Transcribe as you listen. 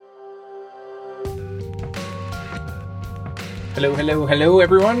Hello, hello, hello,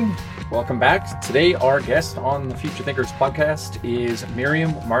 everyone. Welcome back. Today, our guest on the Future Thinkers podcast is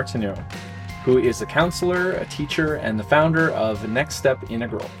Miriam Martineau, who is a counselor, a teacher, and the founder of Next Step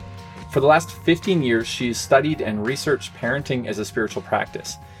Integral. For the last 15 years, she's studied and researched parenting as a spiritual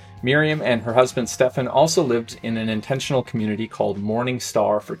practice. Miriam and her husband, Stefan, also lived in an intentional community called Morning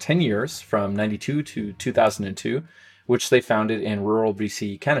Star for 10 years, from 92 to 2002, which they founded in rural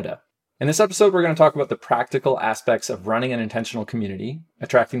BC, Canada. In this episode, we're going to talk about the practical aspects of running an intentional community,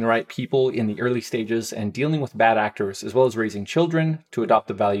 attracting the right people in the early stages, and dealing with bad actors, as well as raising children to adopt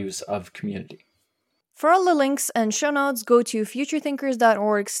the values of community. For all the links and show notes, go to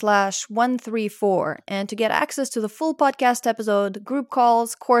futurethinkers.org/134. And to get access to the full podcast episode, group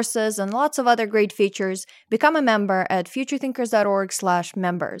calls, courses, and lots of other great features, become a member at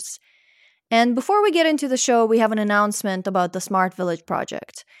futurethinkers.org/members. And before we get into the show, we have an announcement about the Smart Village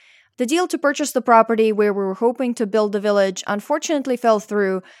project. The deal to purchase the property where we were hoping to build the village unfortunately fell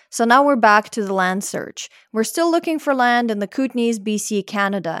through, so now we're back to the land search. We're still looking for land in the Kootenays, BC,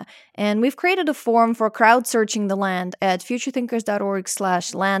 Canada, and we've created a form for crowd searching the land at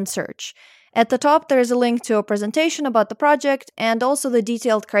futurethinkers.org/land search. At the top, there is a link to a presentation about the project and also the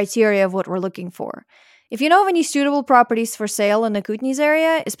detailed criteria of what we're looking for. If you know of any suitable properties for sale in the Kootenays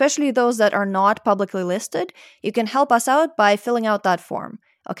area, especially those that are not publicly listed, you can help us out by filling out that form.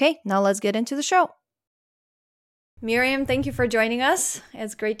 Okay, now let's get into the show. Miriam, thank you for joining us.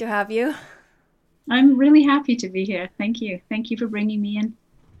 It's great to have you. I'm really happy to be here. Thank you. Thank you for bringing me in.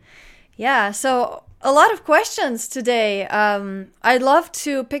 Yeah, so a lot of questions today. I'd love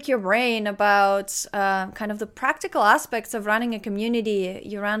to pick your brain about kind of the practical aspects of running a community.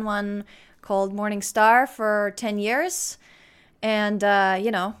 You ran one called Morning Star for 10 years. And,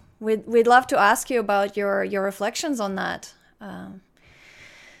 we'd love to ask you about your reflections on that.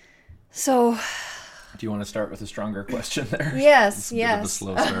 So, do you want to start with a stronger question there? Yes, yes. Bit of a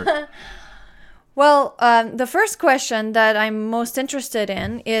slow start. Well, the first question that I'm most interested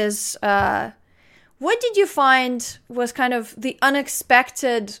in is, what did you find was kind of the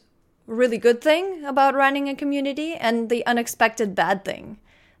unexpected really good thing about running a community and the unexpected bad thing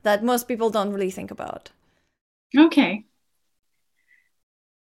that most people don't really think about? Okay.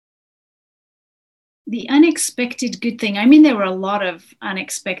 The unexpected good thing. I mean, there were a lot of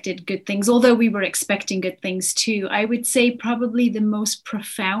unexpected good things, although we were expecting good things too. I would say probably the most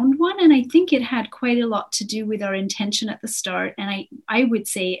profound one, and I think it had quite a lot to do with our intention at the start. And I would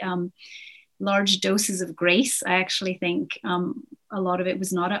say large doses of grace. I actually think a lot of it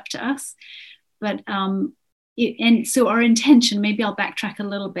was not up to us. But and so our intention, maybe I'll backtrack a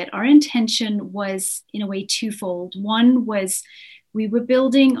little bit. Our intention was in a way twofold. One was we were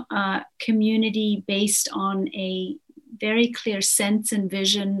building a community based on a very clear sense and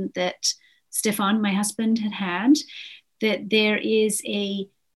vision that Stefan, my husband, had, that there is an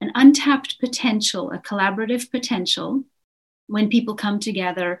untapped potential, a collaborative potential, when people come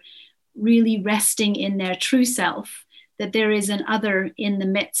together, really resting in their true self, that there is an other in the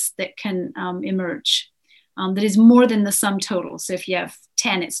midst that can emerge, that is more than the sum total. So if you have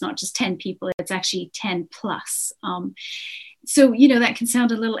 10, it's not just 10 people, it's actually 10 plus. So, that can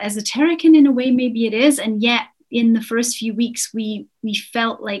sound a little esoteric, and in a way, maybe it is. And yet, in the first few weeks, we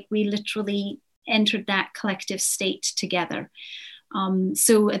felt like we literally entered that collective state together.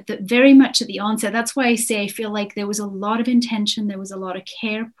 So very much at the onset, that's why I say I feel like there was a lot of intention, there was a lot of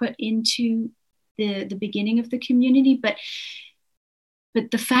care put into the beginning of the community, but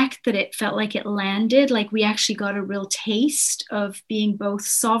the fact that it felt like it landed, like we actually got a real taste of being both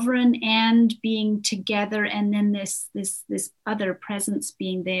sovereign and being together, and then this other presence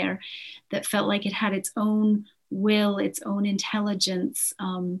being there that felt like it had its own will, its own intelligence,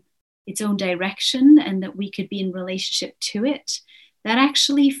 its own direction, and that we could be in relationship to it. That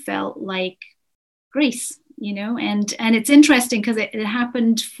actually felt like grace. And it's interesting because it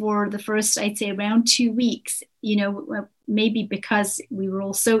happened for the first, I'd say, around 2 weeks, maybe because we were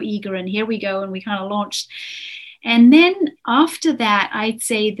all so eager and here we go, and we kind of launched. And then after that, I'd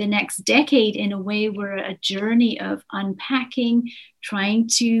say the next decade, in a way, were a journey of unpacking, trying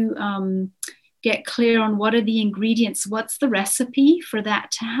to get clear on what are the ingredients, what's the recipe for that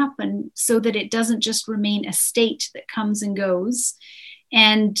to happen, so that it doesn't just remain a state that comes and goes,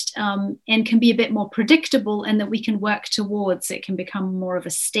 and can be a bit more predictable, and that we can work towards. It can become more of a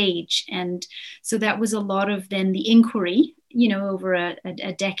stage. And so that was a lot of then the inquiry, over a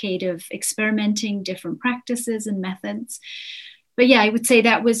decade of experimenting different practices and methods. But yeah, I would say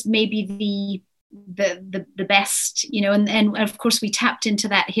that was maybe the best, and of course we tapped into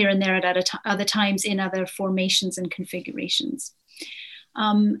that here and there at other times in other formations and configurations.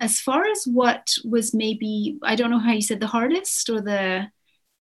 As far as what was maybe, I don't know how you said, the hardest or the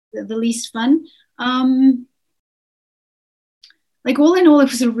least fun. Like all in all,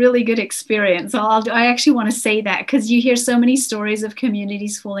 it was a really good experience. I actually want to say that because you hear so many stories of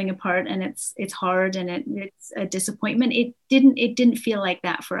communities falling apart, and it's hard and it's a disappointment. It didn't feel like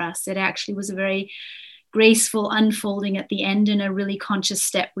that for us. It actually was a very graceful unfolding at the end and a really conscious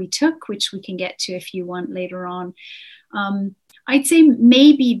step we took, which we can get to if you want later on. I'd say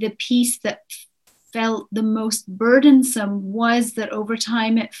maybe the piece that felt the most burdensome was that over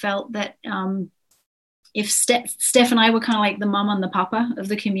time it felt that if Steph and I were kind of like the mom and the papa of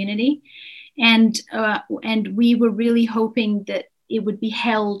the community, and we were really hoping that it would be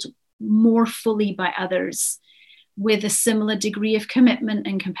held more fully by others with a similar degree of commitment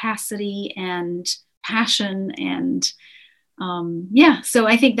and capacity and passion and so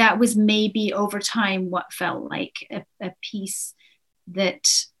I think that was maybe over time what felt like a piece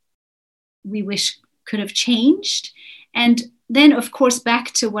that we wish could have changed. And then, of course,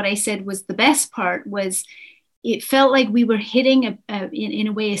 back to what I said was the best part was it felt like we were hitting in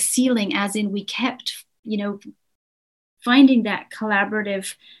a way a ceiling, as in we kept, finding that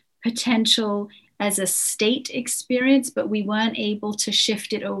collaborative potential as a state experience, but we weren't able to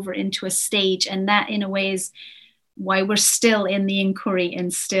shift it over into a stage. And that in a way is why we're still in the inquiry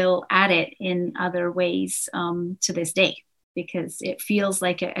and still at it in other ways to this day, because it feels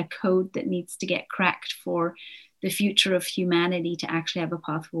like a code that needs to get cracked for the future of humanity to actually have a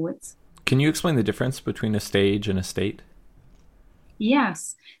path forwards. Can you explain the difference between a stage and a state?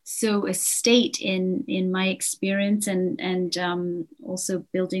 Yes. So a state in my experience and also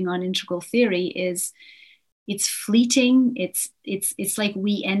building on integral theory is it's fleeting. It's like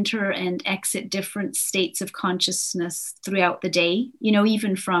we enter and exit different states of consciousness throughout the day,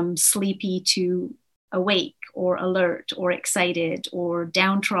 even from sleepy to awake or alert or excited or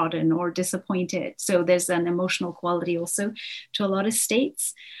downtrodden or disappointed. So there's an emotional quality also to a lot of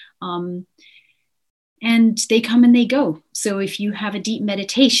states. And they come and they go. So if you have a deep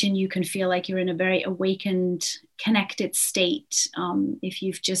meditation, you can feel like you're in a very awakened, connected state. If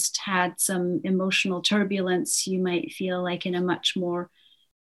you've just had some emotional turbulence, you might feel like in a much more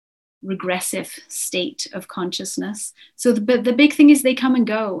regressive state of consciousness. So the big thing is they come and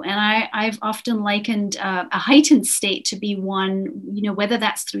go. And I've often likened a heightened state to be one, whether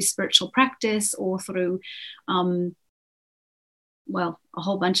that's through spiritual practice or through a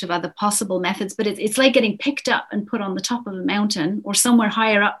whole bunch of other possible methods, but it's like getting picked up and put on the top of a mountain or somewhere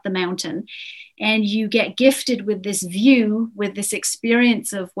higher up the mountain. And you get gifted with this view, with this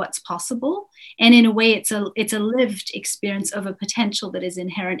experience of what's possible. And in a way, it's a lived experience of a potential that is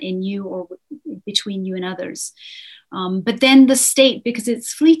inherent in you or between you and others. But then the state, because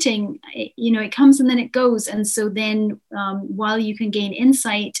it's fleeting, it comes and then it goes. And so then while you can gain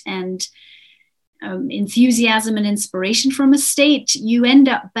insight and enthusiasm and inspiration from a state, you end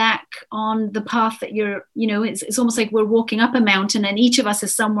up back on the path that you're, it's almost like we're walking up a mountain and each of us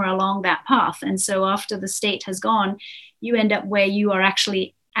is somewhere along that path. And so after the state has gone, you end up where you are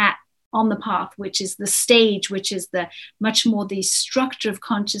actually on the path, which is the stage, which is the much more the structure of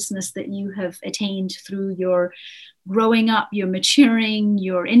consciousness that you have attained through your growing up, your maturing,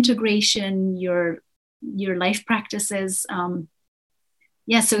 your integration, your life practices.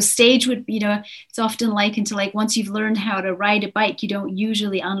 So stage would, it's often likened to like once you've learned how to ride a bike, you don't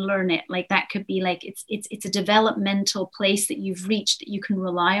usually unlearn it. Like that could be like it's a developmental place that you've reached that you can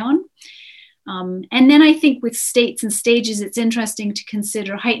rely on. And then I think with states and stages, it's interesting to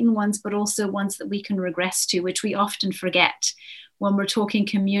consider heightened ones, but also ones that we can regress to, which we often forget. When we're talking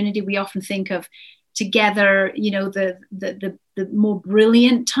community, we often think of together, the more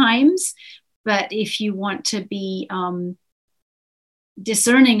brilliant times. But if you want to be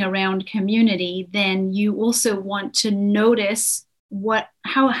discerning around community, then you also want to notice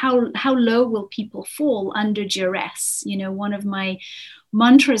how low will people fall under duress. One of my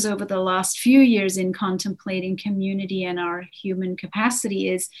mantras over the last few years in contemplating community and our human capacity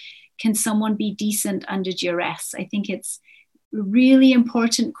is, can someone be decent under duress? I think it's a really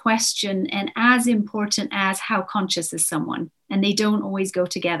important question, and as important as how conscious is someone, and they don't always go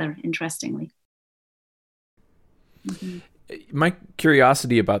together, interestingly. Mm-hmm. My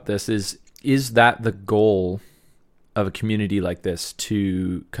curiosity about this is that the goal of a community like this,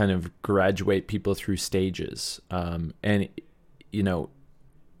 to kind of graduate people through stages? And,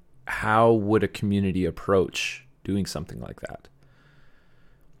 how would a community approach doing something like that?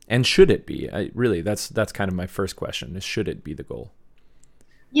 And should it be? That's kind of my first question, is should it be the goal?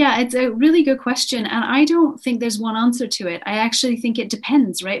 Yeah, it's a really good question. And I don't think there's one answer to it. I actually think it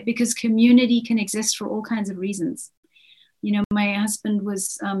depends, right? Because community can exist for all kinds of reasons. My husband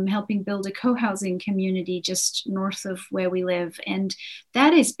was helping build a co-housing community just north of where we live. And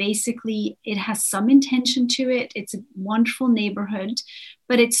that is basically, it has some intention to it. It's a wonderful neighborhood,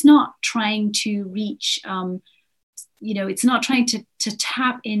 but it's not trying to reach, it's not trying to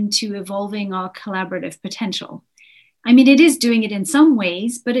tap into evolving our collaborative potential. I mean, it is doing it in some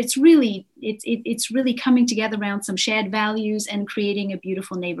ways, but it's really coming together around some shared values and creating a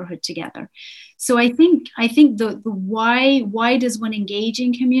beautiful neighborhood together. So I think the why does one engage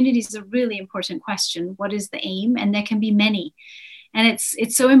in communities is a really important question. What is the aim? And there can be many. And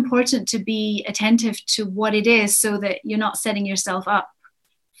it's so important to be attentive to what it is so that you're not setting yourself up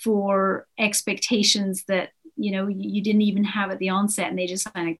for expectations that, you didn't even have at the onset and they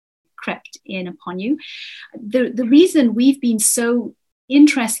just kind of crept in upon you. The reason we've been so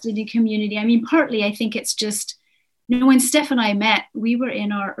interested in community, I mean, partly I think it's just, when Steph and I met, we were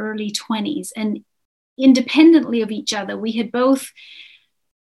in our early 20s, and independently of each other, we had both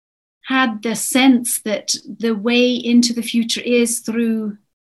had the sense that the way into the future is through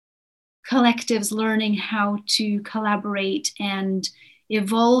collectives learning how to collaborate and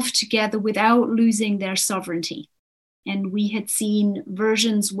evolve together without losing their sovereignty. And we had seen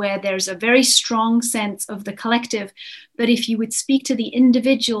versions where there's a very strong sense of the collective, but if you would speak to the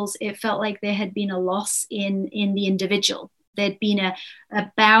individuals, it felt like there had been a loss in the individual. There'd been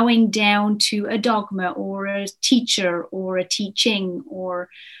a bowing down to a dogma or a teacher or a teaching or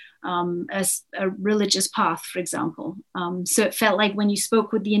a religious path, for example. So it felt like when you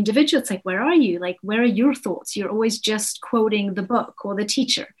spoke with the individual, it's like, where are you? Like, where are your thoughts? You're always just quoting the book or the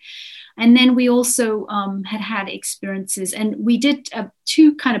teacher. And then we also had experiences, and we did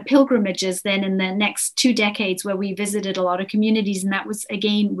 2 kind of pilgrimages then in the next 2 decades where we visited a lot of communities. And that was,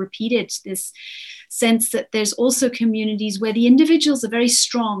 again, repeated this sense that there's also communities where the individuals are very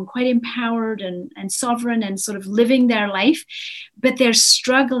strong, quite empowered and sovereign and sort of living their life, but they're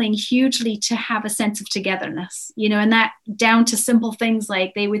struggling hugely to have a sense of togetherness, and that down to simple things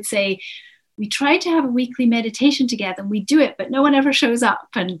like they would say, we try to have a weekly meditation together and we do it, but no one ever shows up.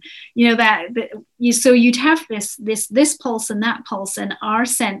 And, so you'd have this pulse and that pulse. And our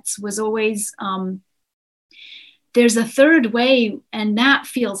sense was always, there's a third way. And that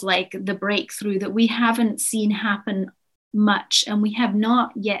feels like the breakthrough that we haven't seen happen much. And we have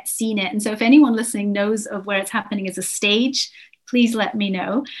not yet seen it. And so if anyone listening knows of where it's happening as a stage, please let me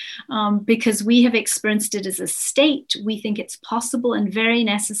know, because we have experienced it as a state. We think it's possible and very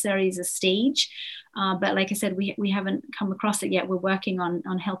necessary as a stage. But like I said, we haven't come across it yet. We're working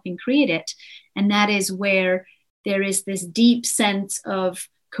on helping create it. And that is where there is this deep sense of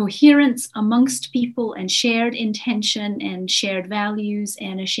coherence amongst people and shared intention and shared values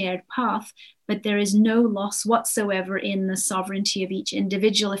and a shared path. But there is no loss whatsoever in the sovereignty of each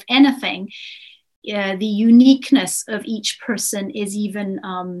individual. If anything, the uniqueness of each person is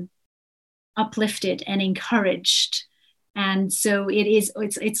even uplifted and encouraged. And so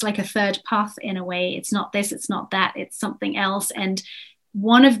it's like a third path in a way. It's not this, it's not that, it's something else. And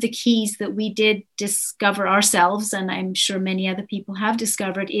one of the keys that we did discover ourselves, and I'm sure many other people have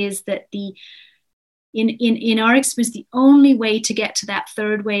discovered, is that in our experience, the only way to get to that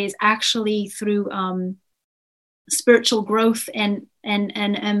third way is actually through spiritual growth and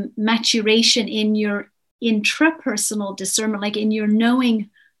maturation in your intrapersonal discernment, like in your knowing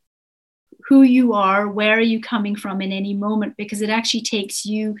who you are, where are you coming from in any moment, because it actually takes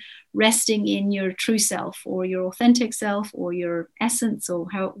you resting in your true self or your authentic self or your essence, or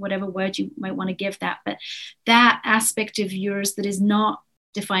whatever word you might want to give that. But that aspect of yours that is not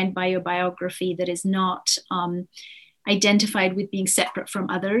defined by your biography, that is not identified with being separate from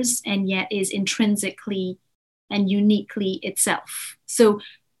others, and yet is intrinsically and uniquely itself. So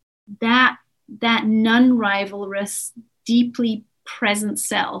that non-rivalrous, deeply present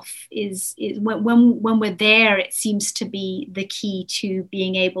self is when we're there, it seems to be the key to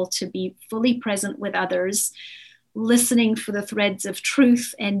being able to be fully present with others, listening for the threads of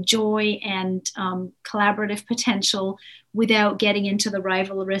truth and joy and collaborative potential without getting into the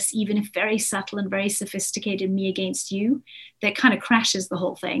rivalrous, even if very subtle and very sophisticated me against you, that kind of crashes the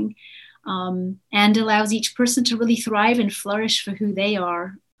whole thing. And allows each person to really thrive and flourish for who they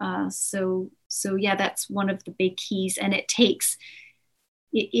are. So yeah, that's one of the big keys. And it takes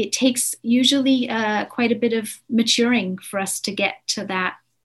usually quite a bit of maturing for us to get to that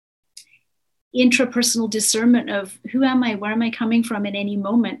intrapersonal discernment of who am I, where am I coming from in any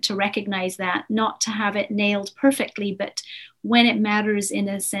moment, to recognize that, not to have it nailed perfectly, but when it matters, in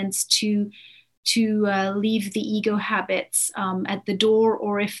a sense, to leave the ego habits at the door,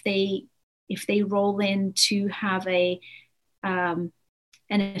 or if they roll in, to have an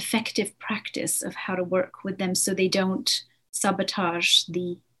effective practice of how to work with them so they don't sabotage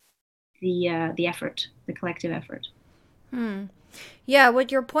the effort, the collective effort. Yeah,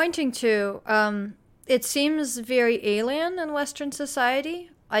 what you're pointing to, it seems very alien in Western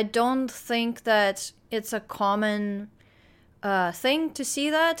society. I don't think that it's a common thing to see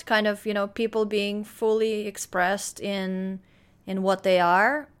that kind of, people being fully expressed in what they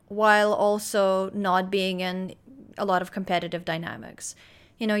are, while also not being in a lot of competitive dynamics.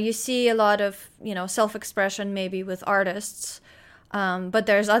 You see a lot of, self-expression maybe with artists, but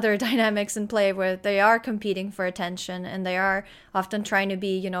there's other dynamics in play where they are competing for attention, and they are often trying to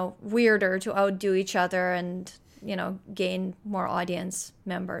be, weirder to outdo each other and, gain more audience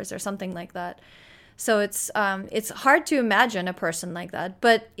members or something like that. So it's hard to imagine a person like that.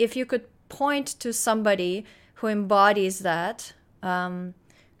 But if you could point to somebody who embodies that, can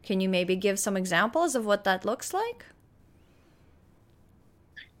you maybe give some examples of what that looks like?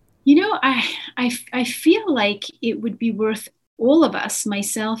 I feel like it would be worth all of us,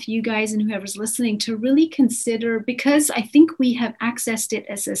 myself, you guys, and whoever's listening, to really consider, because I think we have accessed it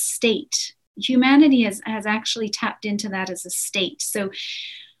as a state. Humanity has actually tapped into that as a state. So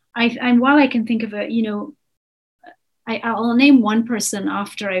while I can think of I'll name one person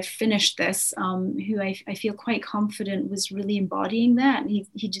after I've finished this, who I feel quite confident was really embodying that. And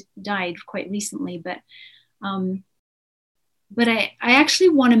he just died quite recently, but I actually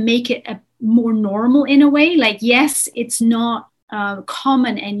want to make it a more normal in a way. Like, yes, it's not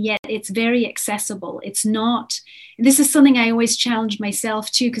common, and yet it's very accessible. It's not, this is something I always challenge myself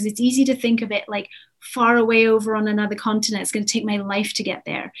too, because it's easy to think of it like far away over on another continent. It's going to take my life to get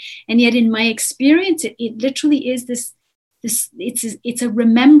there. And yet in my experience, it literally is this, it's a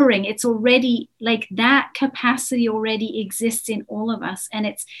remembering. It's already like that capacity already exists in all of us. And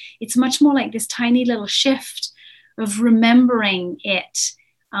it's much more like this tiny little shift of remembering it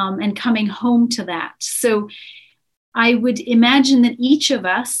and coming home to that. So I would imagine that each of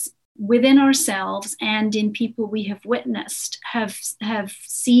us within ourselves and in people we have witnessed have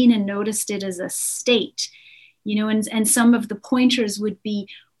seen and noticed it as a state, and some of the pointers would be,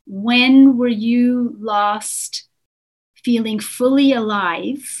 when were you last feeling fully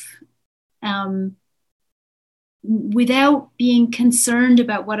alive, without being concerned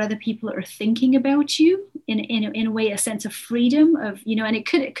about what other people are thinking about you, in a way, a sense of freedom of, and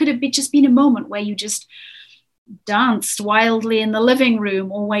it could have just been a moment where you just danced wildly in the living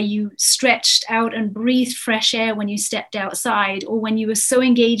room, or where you stretched out and breathed fresh air when you stepped outside, or when you were so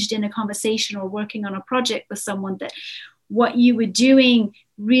engaged in a conversation or working on a project with someone that what you were doing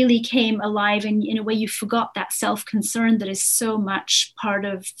really came alive, and in a way you forgot that self-concern that is so much part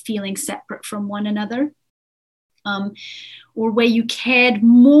of feeling separate from one another, or where you cared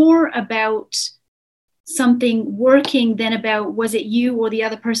more about something working than about, was it you or the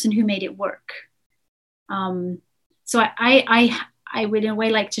other person who made it work? So I would in a way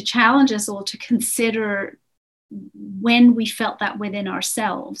like to challenge us all to consider when we felt that within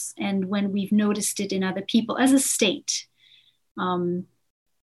ourselves, and when we've noticed it in other people as a state,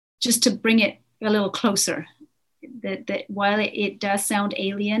 just to bring it a little closer, that while it does sound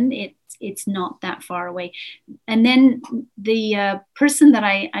alien, it's not that far away. And then the person that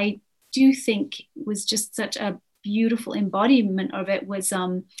I do think was just such a beautiful embodiment of it was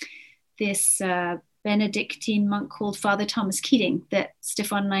this Benedictine monk called Father Thomas Keating, that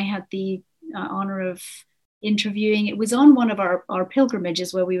Stefan and I had the honor of interviewing. It was on one of our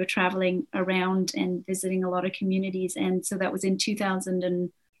pilgrimages where we were traveling around and visiting a lot of communities. And so that was in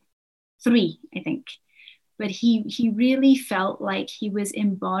 2003, I think. But he really felt like he was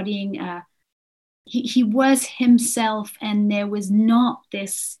embodying he was himself, and there was not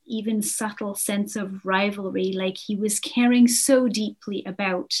this even subtle sense of rivalry. Like, he was caring so deeply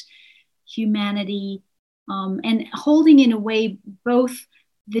about humanity, and holding in a way both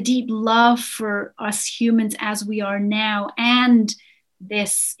the deep love for us humans as we are now, and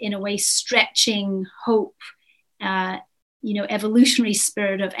this in a way stretching hope, evolutionary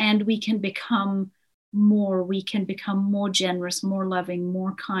spirit of, and we can become more generous, more loving,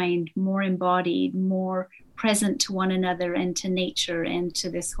 more kind, more embodied, more present to one another and to nature and to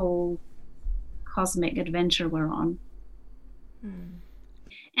this whole cosmic adventure we're on.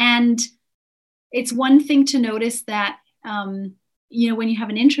 And it's one thing to notice that, when you have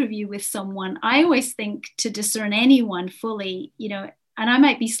an interview with someone, I always think to discern anyone fully, and I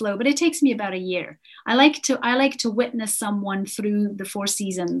might be slow, but it takes me about a year. I like to witness someone through the 4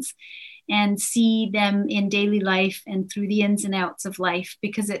 seasons and see them in daily life and through the ins and outs of life,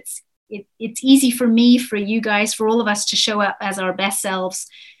 because it's easy for me, for you guys, for all of us to show up as our best selves,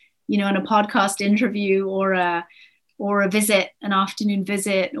 in a podcast interview or or a visit, an afternoon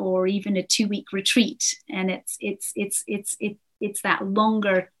visit, or even a 2-week retreat. And it's that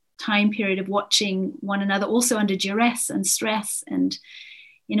longer time period of watching one another, also under duress and stress, and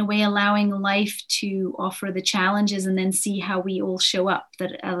in a way allowing life to offer the challenges and then see how we all show up.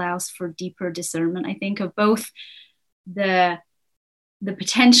 That allows for deeper discernment, I think, of both the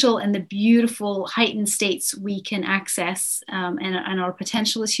potential and the beautiful heightened states we can access, and our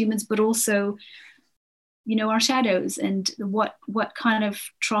potential as humans, but also, you know, our shadows and what kind of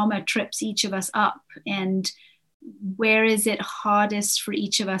trauma trips each of us up, and where is it hardest for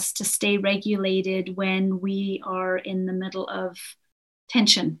each of us to stay regulated when we are in the middle of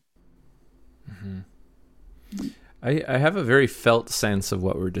tension. Mm-hmm. I have a very felt sense of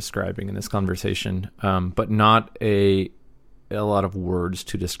what we're describing in this conversation, but not a lot of words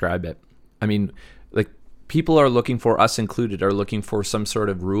to describe it. I mean, like, people are looking for, us included, are looking for some sort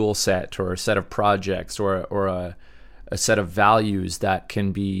of rule set or a set of projects or a set of values that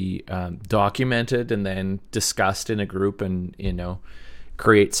can be documented and then discussed in a group and, you know,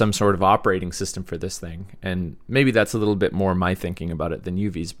 create some sort of operating system for this thing. And maybe that's a little bit more my thinking about it than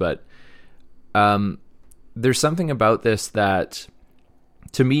Yuvi's, but there's something about this that,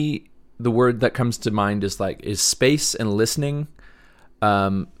 to me, the word that comes to mind is space and listening.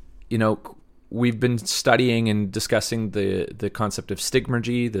 You know, we've been studying and discussing the concept of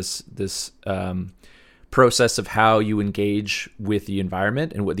stigmergy, this process of how you engage with the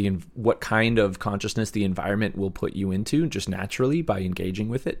environment and what kind of consciousness the environment will put you into just naturally by engaging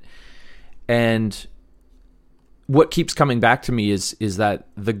with it. And what keeps coming back to me is that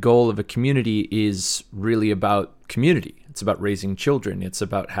the goal of a community is really about community. It's about raising children. It's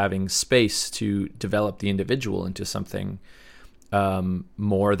about having space to develop the individual into something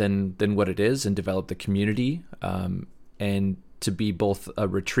more than what it is, and develop the community, and to be both a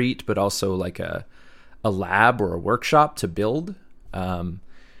retreat but also like a lab or a workshop to build.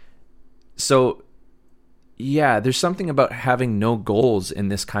 So yeah, there's something about having no goals in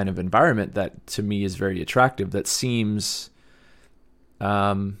this kind of environment that to me is very attractive, that seems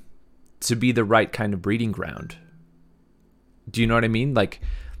to be the right kind of breeding ground. Do you know what I mean? Like,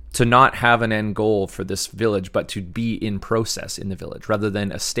 to not have an end goal for this village, but to be in process in the village rather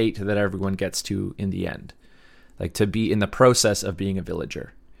than a state that everyone gets to in the end. Like, to be in the process of being a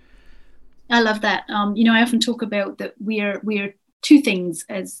villager. I love that. You know, I often talk about that we are two things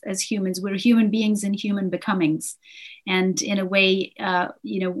as humans. We're human beings and human becomings. And in a way,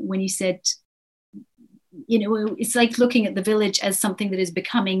 you know, when you said, you know, it's like looking at the village as something that is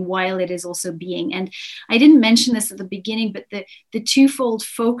becoming while it is also being. And I didn't mention this at the beginning, but the twofold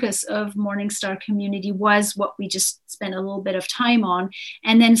focus of Morningstar Community was what we just spent a little bit of time on.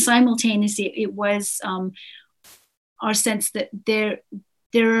 And then simultaneously, it was our sense that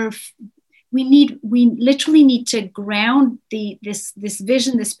we literally need to ground this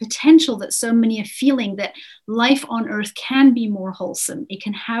vision, this potential that so many are feeling, that life on earth can be more wholesome. It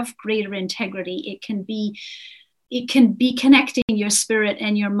can have greater integrity. It can be connecting your spirit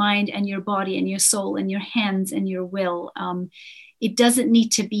and your mind and your body and your soul and your hands and your will. It doesn't need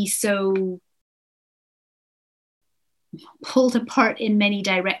to be so pulled apart in many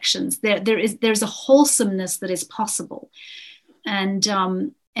directions. There's a wholesomeness that is possible. And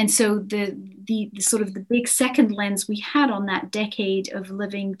so the sort of the big second lens we had on that decade of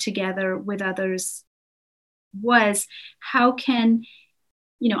living together with others was, how can,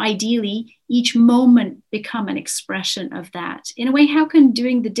 you know, ideally each moment become an expression of that? In a way, how can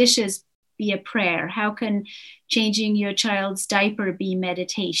doing the dishes be a prayer? How can changing your child's diaper be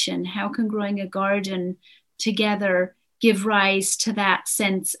meditation? How can growing a garden together give rise to that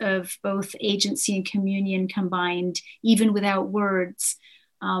sense of both agency and communion combined, even without words?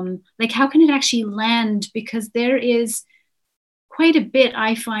 Like, how can it actually land? Because there is quite a bit,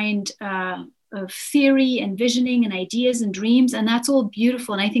 I find, of theory and visioning and ideas and dreams, and that's all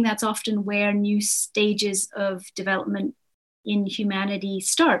beautiful. And I think that's often where new stages of development in humanity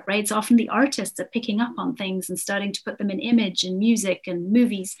start, right? It's often the artists are picking up on things and starting to put them in image and music and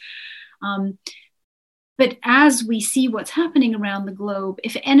movies. But as we see what's happening around the globe,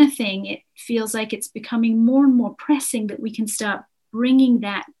 if anything, it feels like it's becoming more and more pressing that we can start bringing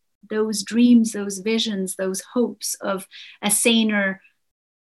those dreams, those visions, those hopes of a saner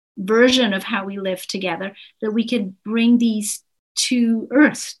version of how we live together, that we could bring these to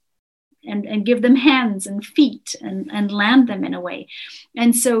earth and give them hands and feet and land them in a way.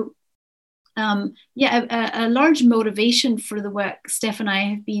 And so, a large motivation for the work Steph and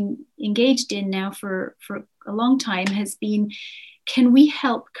I have been engaged in now for a long time has been, can we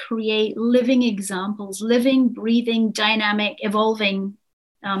help create living examples, living, breathing, dynamic, evolving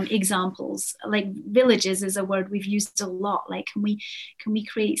examples. Like villages is a word we've used a lot. Like, can we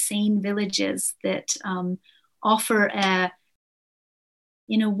create sane villages that offer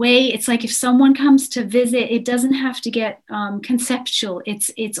in a way, it's like if someone comes to visit, it doesn't have to get conceptual.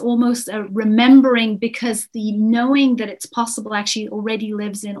 It's almost a remembering, because the knowing that it's possible actually already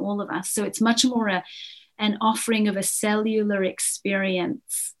lives in all of us. So it's much more an offering of a cellular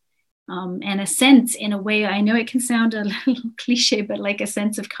experience, and a sense, in a way, I know it can sound a little cliche, but like a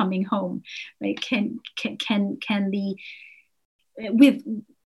sense of coming home. Like I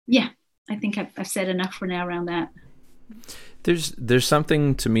think I've said enough for now around that. There's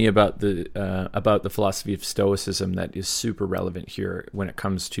something to me about the philosophy of Stoicism that is super relevant here when it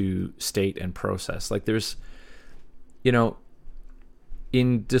comes to state and process. Like there's,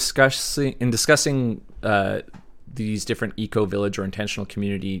 in discussing these different eco-village or intentional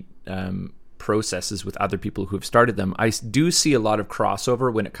community processes with other people who have started them, I do see a lot of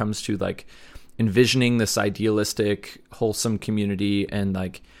crossover when it comes to like envisioning this idealistic, wholesome community and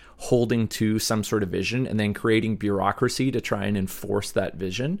like holding to some sort of vision and then creating bureaucracy to try and enforce that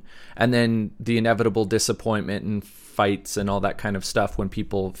vision. And then the inevitable disappointment and fights and all that kind of stuff when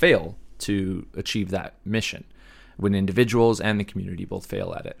people fail to achieve that mission, when individuals and the community both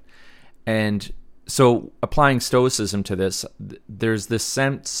fail at it. And so applying Stoicism to this, there's this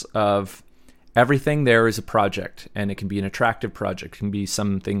sense of everything there is a project, and it can be an attractive project. It can be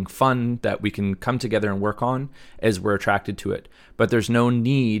something fun that we can come together and work on as we're attracted to it. But there's no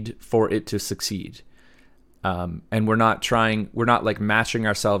need for it to succeed. And we're not like matching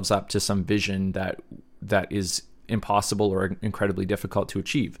ourselves up to some vision that is impossible or incredibly difficult to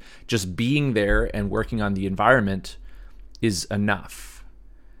achieve. Just being there and working on the environment is enough.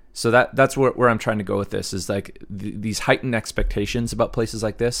 So that's where I'm trying to go with this, is like these heightened expectations about places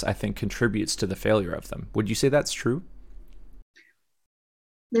like this, I think, contributes to the failure of them. Would you say that's true?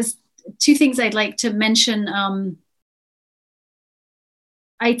 There's two things I'd like to mention.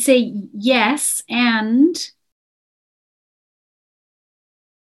 I'd say yes, and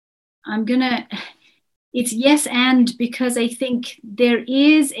it's yes and because I think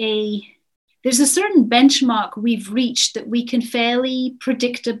there's a certain benchmark we've reached that we can fairly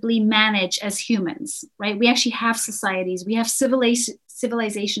predictably manage as humans, right? We actually have societies, we have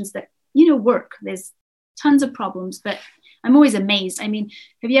civilizations that, work. There's tons of problems, but I'm always amazed. I mean,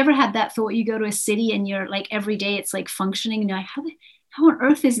 have you ever had that thought? You go to a city and you're like, every day it's like functioning and you're like, how on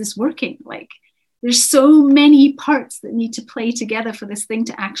earth is this working? Like, there's so many parts that need to play together for this thing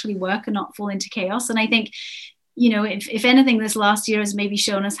to actually work and not fall into chaos. And I think, if anything, this last year has maybe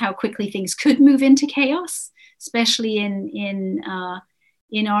shown us how quickly things could move into chaos, especially in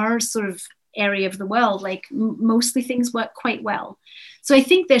our sort of area of the world. Like mostly things work quite well. So I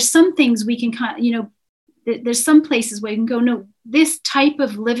think there's some things we can there's some places where you can go, no, this type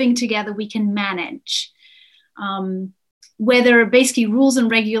of living together we can manage. Where there are basically rules and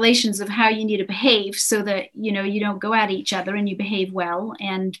regulations of how you need to behave so that, you don't go at each other and you behave well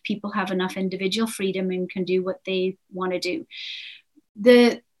and people have enough individual freedom and can do what they want to do.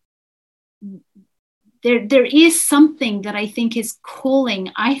 There is something that I think is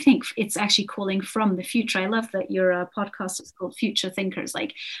calling. I think it's actually calling from the future. I love that your podcast is called Future Thinkers.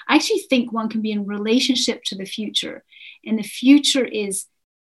 Like, I actually think one can be in relationship to the future, and the future is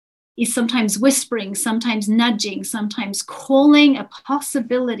sometimes whispering, sometimes nudging, sometimes calling a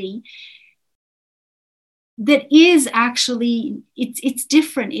possibility that is actually, it's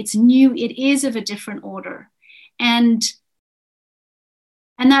different, it's new, it is of a different order. And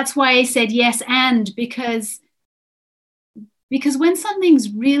that's why I said yes, and because when something's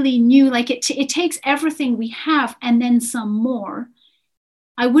really new, like it takes everything we have and then some more.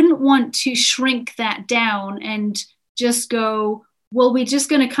 I wouldn't want to shrink that down and just go, well, we're just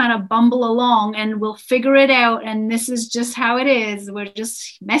going to kind of bumble along and we'll figure it out. And this is just how it is. We're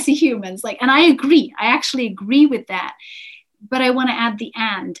just messy humans. Like, and I agree. I actually agree with that. But I want to add the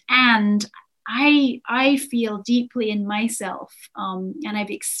and I feel deeply in myself. And I've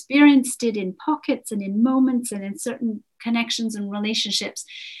experienced it in pockets and in moments and in certain connections and relationships.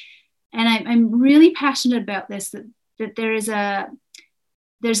 And I'm really passionate about this, that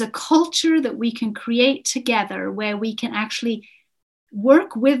there's a culture that we can create together where we can actually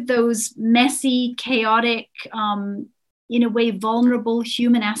work with those messy, chaotic, in a way, vulnerable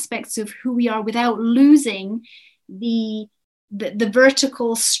human aspects of who we are without losing the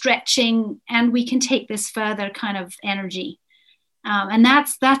vertical stretching, and we can take this further kind of energy. And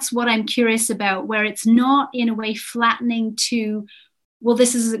that's what I'm curious about, where it's not in a way flattening to, well,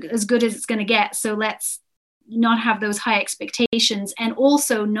 this is as good as it's going to get, so let's not have those high expectations, and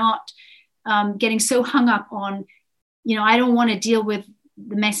also not getting so hung up on, I don't want to deal with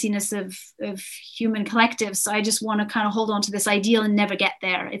the messiness of human collectives. So I just want to kind of hold on to this ideal and never get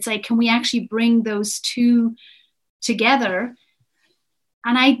there. It's like, can we actually bring those two together?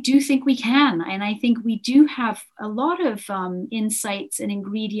 And I do think we can. And I think we do have a lot of insights and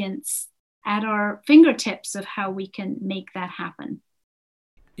ingredients at our fingertips of how we can make that happen.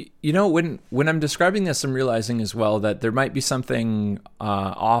 You know, when I'm describing this, I'm realizing as well that there might be something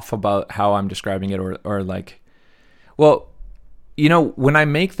off about how I'm describing it, or like, well, you know, when I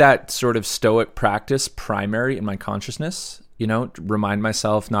make that sort of stoic practice primary in my consciousness, you know, to remind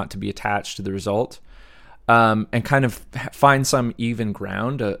myself not to be attached to the result, and kind of find some even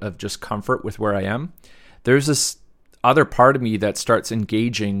ground of just comfort with where I am, there's this other part of me that starts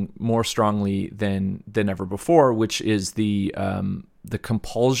engaging more strongly than ever before, which is the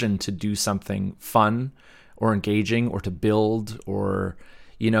compulsion to do something fun or engaging, or to build, or,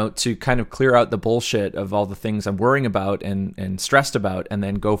 you know, to kind of clear out the bullshit of all the things I'm worrying about and stressed about, and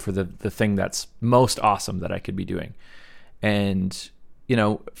then go for the thing that's most awesome that I could be doing. And, you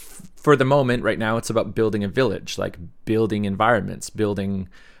know, for the moment right now, it's about building a village, like building environments, building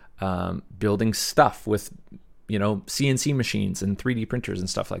stuff with, you know, CNC machines and 3D printers and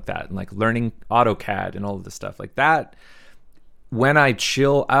stuff like that, and like learning AutoCAD and all of this stuff like that. When I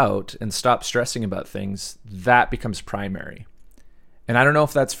chill out and stop stressing about things, that becomes primary. And I don't know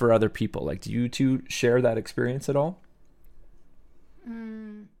if that's for other people. Like, do you two share that experience at all?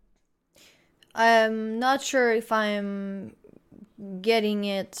 I'm not sure if I'm getting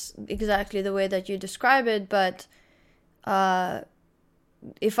it exactly the way that you describe it, but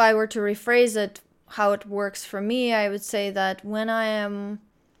if I were to rephrase it, how it works for me, I would say that when I am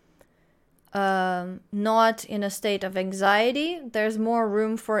not in a state of anxiety, there's more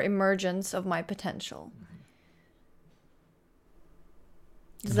room for emergence of my potential.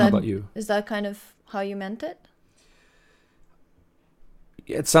 How about you? Is that kind of how you meant it?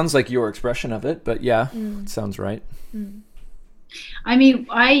 It sounds like your expression of it, but yeah, it sounds right. I mean,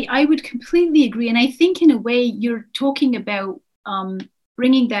 I would completely agree. And I think in a way you're talking about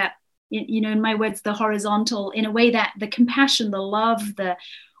bringing that, you know, in my words, the horizontal, in a way that the compassion, the love, the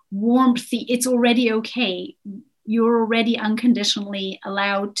warmth, it's already okay. You're already unconditionally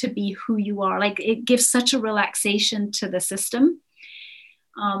allowed to be who you are. Like, it gives such a relaxation to the system.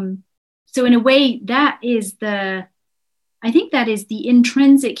 So in a way, I think that is the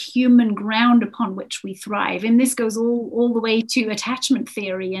intrinsic human ground upon which we thrive. And this goes all the way to attachment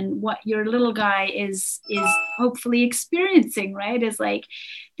theory, and what your little guy is hopefully experiencing, right? Is like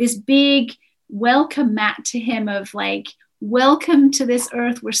this big welcome mat to him of like, welcome to this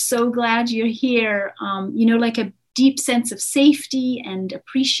earth. We're so glad you're here. You know, like a deep sense of safety and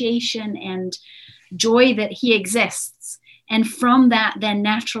appreciation and joy that he exists. And from that then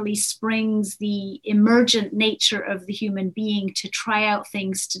naturally springs the emergent nature of the human being to try out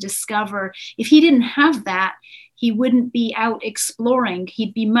things, to discover. If he didn't have that, he wouldn't be out exploring.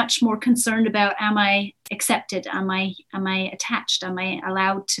 He'd be much more concerned about, am I accepted? Am I attached? Am I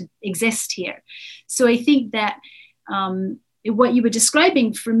allowed to exist here? So I think that what you were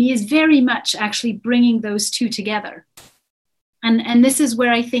describing for me is very much actually bringing those two together. And this is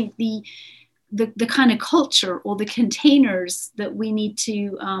where I think the kind of culture or the containers that we need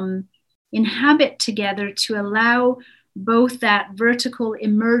to inhabit together to allow both that vertical,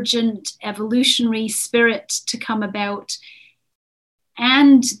 emergent, evolutionary spirit to come about,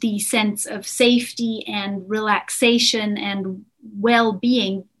 and the sense of safety and relaxation and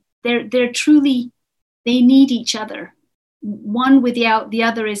well-being. They're truly, they need each other. One without the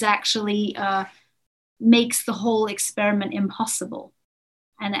other is actually makes the whole experiment impossible.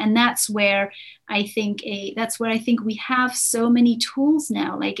 And that's where I think we have so many tools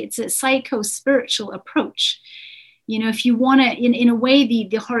now. Like, it's a psycho-spiritual approach. You know, if you want to, in a way,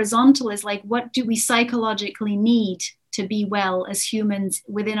 the horizontal is like, what do we psychologically need to be well as humans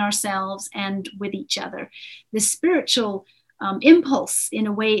within ourselves and with each other? The spiritual impulse, in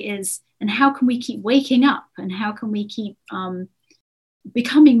a way, is, and how can we keep waking up, and how can we keep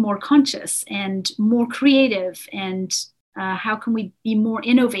becoming more conscious and more creative, and how can we be more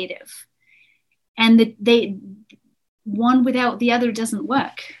innovative? And one without the other doesn't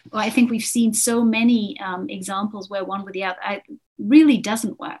work. Well, I think we've seen so many examples where one with the other really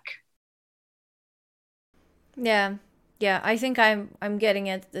doesn't work. Yeah, I think I'm getting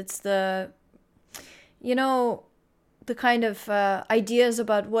it. It's the kind of ideas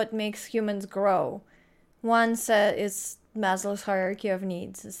about what makes humans grow. One is Maslow's hierarchy of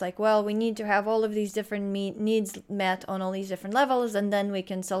needs. It's like, well, we need to have all of these different needs met on all these different levels, and then we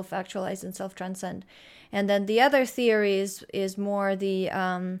can self-actualize and self-transcend. And then the other theory is more the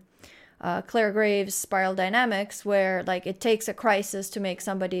Claire Graves' Spiral Dynamics, where like it takes a crisis to make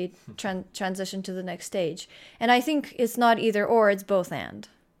somebody transition to the next stage. And I think it's not either or, it's both and.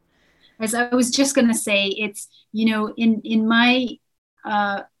 As I was just going to say, it's, in my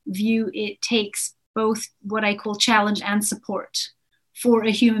view, it takes both what I call challenge and support for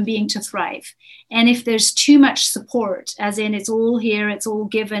a human being to thrive. And if there's too much support, as in it's all here, it's all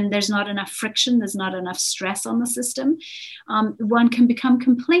given, there's not enough friction, there's not enough stress on the system, one can become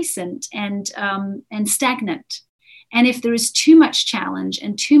complacent and stagnant. And if there is too much challenge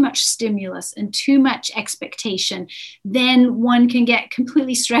and too much stimulus and too much expectation, then one can get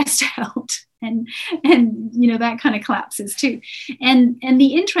completely stressed out. And that kind of collapses too. And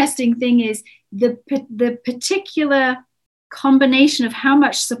the interesting thing is the particular combination of how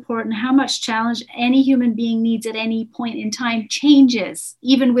much support and how much challenge any human being needs at any point in time changes,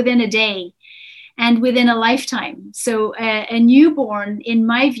 even within a day and within a lifetime. So a newborn, in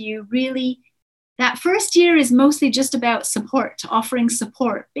my view, really, that first year is mostly just about support, offering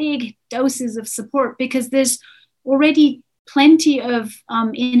support, big doses of support, because there's already plenty of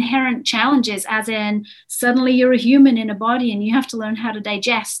inherent challenges, as in suddenly you're a human in a body and you have to learn how to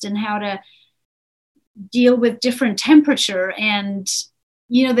digest and how to deal with different temperature and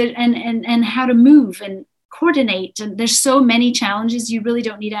and how to move and coordinate. And there's so many challenges, you really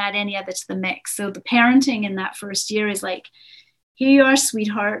don't need to add any other to the mix. So the parenting in that first year is like, here you are,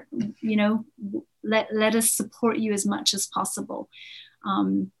 sweetheart, let us support you as much as possible.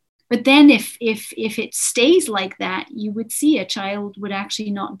 But then if it stays like that, you would see a child would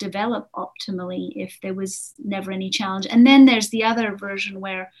actually not develop optimally if there was never any challenge. And then there's the other version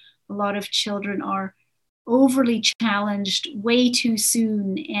where a lot of children are overly challenged way too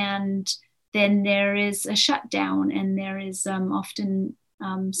soon, and then there is a shutdown, and there is often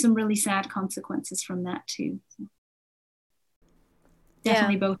some really sad consequences from that too. So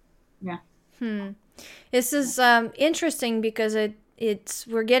definitely both. Yeah. This is interesting because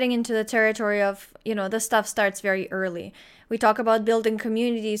we're getting into the territory of, this stuff starts very early. We talk about building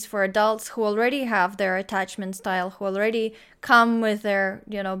communities for adults who already have their attachment style, who already come with their,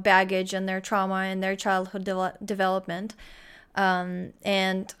 baggage and their trauma and their childhood development,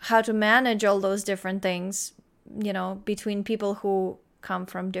 and how to manage all those different things, between people who come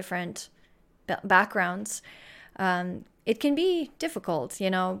from different backgrounds. It can be difficult,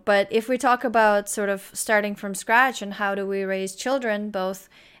 but if we talk about sort of starting from scratch and how do we raise children, both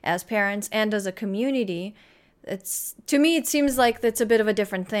as parents and as a community, to me, it seems like that's a bit of a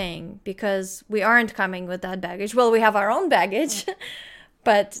different thing, because we aren't coming with that baggage. Well, we have our own baggage,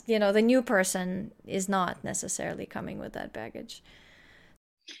 but, the new person is not necessarily coming with that baggage.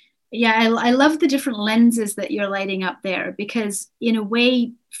 Yeah, I love the different lenses that you're lighting up there, because in a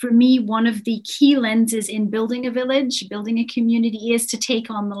way, for me, one of the key lenses in building a village, building a community, is to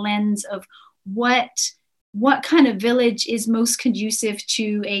take on the lens of what kind of village is most conducive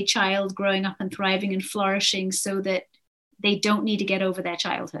to a child growing up and thriving and flourishing, so that they don't need to get over their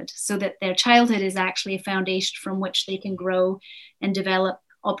childhood, so that their childhood is actually a foundation from which they can grow and develop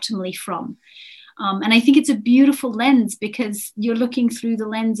optimally from. And I think it's a beautiful lens, because you're looking through the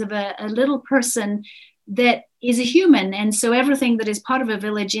lens of a little person that is a human. And so everything that is part of a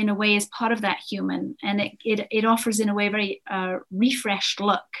village in a way is part of that human. And it offers in a way a very refreshed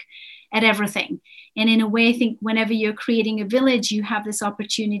look at everything. And in a way, I think whenever you're creating a village, you have this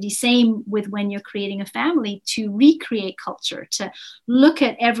opportunity, same with when you're creating a family, to recreate culture, to look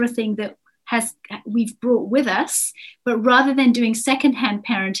at everything that we've brought with us, but rather than doing secondhand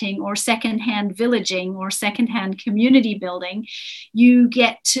parenting or secondhand villaging or secondhand community building, you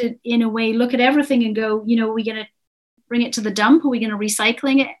get to, in a way, look at everything and go, are we going to bring it to the dump? Are we going to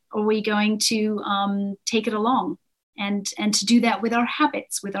recycling it? Or are we going to take it along? And to do that with our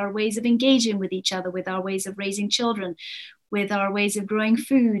habits, with our ways of engaging with each other, with our ways of raising children, with our ways of growing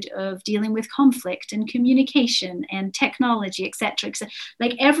food, of dealing with conflict and communication and technology, et cetera,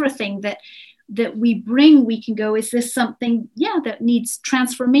 like everything that we bring, we can go, is this something, that needs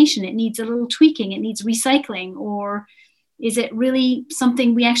transformation? It needs a little tweaking, it needs recycling, or is it really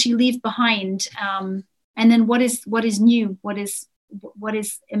something we actually leave behind? And then what is new? What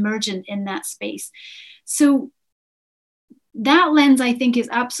is emergent in that space? So that lens, I think, is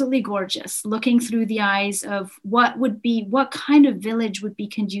absolutely gorgeous, looking through the eyes of what kind of village would be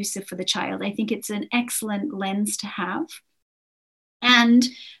conducive for the child. I think it's an excellent lens to have. And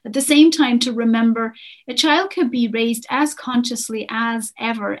at the same time, to remember, a child could be raised as consciously as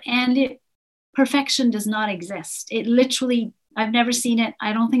ever, and perfection does not exist. It literally, I've never seen it.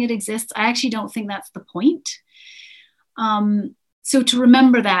 I don't think it exists. I actually don't think that's the point. So to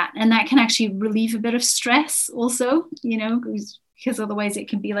remember that, and that can actually relieve a bit of stress also, because because otherwise it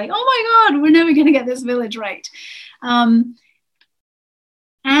can be like, oh my God, we're never going to get this village right.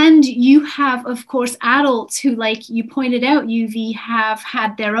 And you have, of course, adults who, like you pointed out, UV, have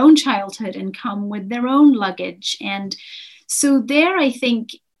had their own childhood and come with their own luggage. And so there, I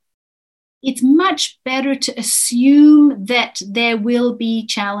think it's much better to assume that there will be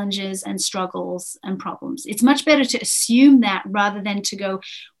challenges and struggles and problems. It's much better to assume that rather than to go,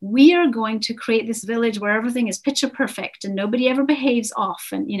 we are going to create this village where everything is picture perfect and nobody ever behaves off.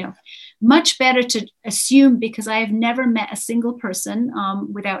 And, much better to assume, because I have never met a single person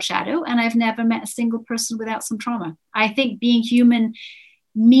without shadow, and I've never met a single person without some trauma. I think being human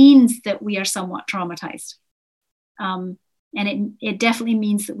means that we are somewhat traumatized. And it definitely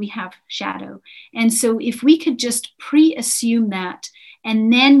means that we have shadow. And so if we could just pre-assume that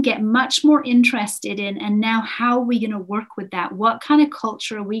and then get much more interested in, and now how are we going to work with that? What kind of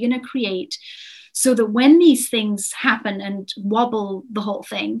culture are we going to create so that when these things happen and wobble the whole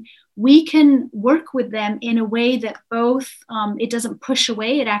thing, we can work with them in a way that both, it doesn't push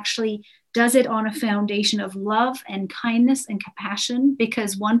away, it actually does it on a foundation of love and kindness and compassion,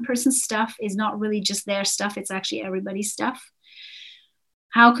 because one person's stuff is not really just their stuff, it's actually everybody's stuff.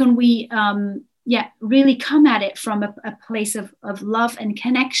 How can we really come at it from a place of love and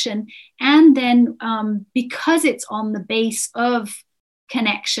connection, and then because it's on the base of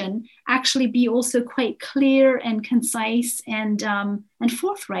connection, actually be also quite clear and concise and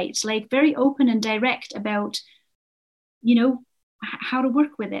forthright, like very open and direct about, how to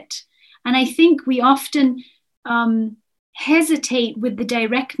work with it. And I think we often hesitate with the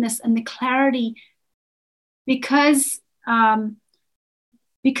directness and the clarity because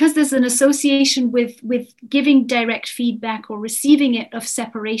there's an association with giving direct feedback or receiving it of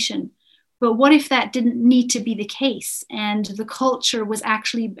separation. But what if that didn't need to be the case? And the culture was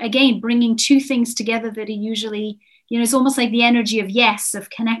actually, again, bringing two things together that are usually, it's almost like the energy of yes, of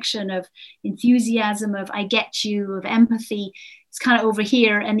connection, of enthusiasm, of I get you, of empathy. It's kind of over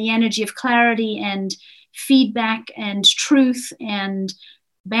here. And the energy of clarity and feedback and truth and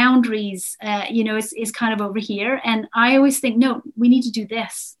boundaries, is kind of over here. And I always think, no, we need to do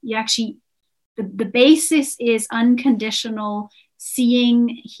this. You actually, the basis is unconditional seeing,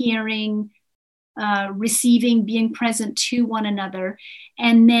 hearing, receiving, being present to one another.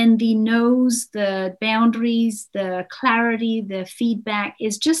 And then the no's, the boundaries, the clarity, the feedback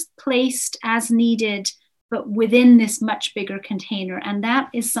is just placed as needed, but within this much bigger container. And that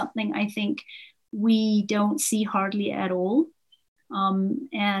is something I think we don't see hardly at all.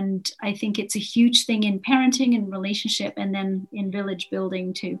 And I think it's a huge thing in parenting and relationship, and then in village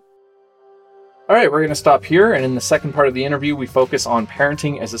building too. All right, we're going to stop here. And in the second part of the interview, we focus on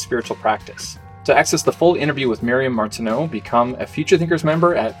parenting as a spiritual practice. To access the full interview with Miriam Martineau, become a Future Thinkers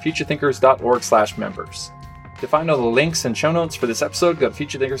member at futurethinkers.org/members. To find all the links and show notes for this episode, go to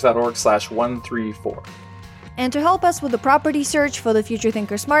futurethinkers.org/134. And to help us with the property search for the Future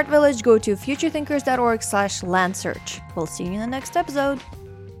Thinker Smart Village, go to futurethinkers.org/land search. We'll see you in the next episode.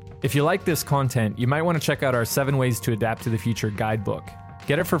 If you like this content, you might want to check out our 7 Ways to Adapt to the Future guidebook.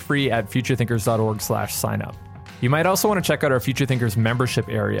 Get it for free at futurethinkers.org/signup. You might also want to check out our Future Thinkers membership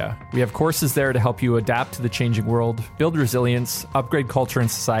area. We have courses there to help you adapt to the changing world, build resilience, upgrade culture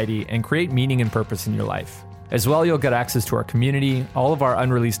and society, and create meaning and purpose in your life. As well, you'll get access to our community, all of our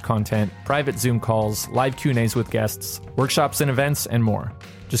unreleased content, private Zoom calls, live Q&As with guests, workshops and events, and more.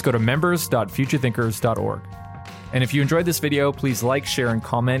 Just go to members.futurethinkers.org. And if you enjoyed this video, please like, share, and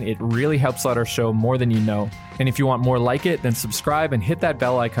comment. It really helps out our show more than you know. And if you want more like it, then subscribe and hit that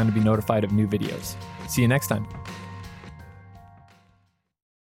bell icon to be notified of new videos. See you next time.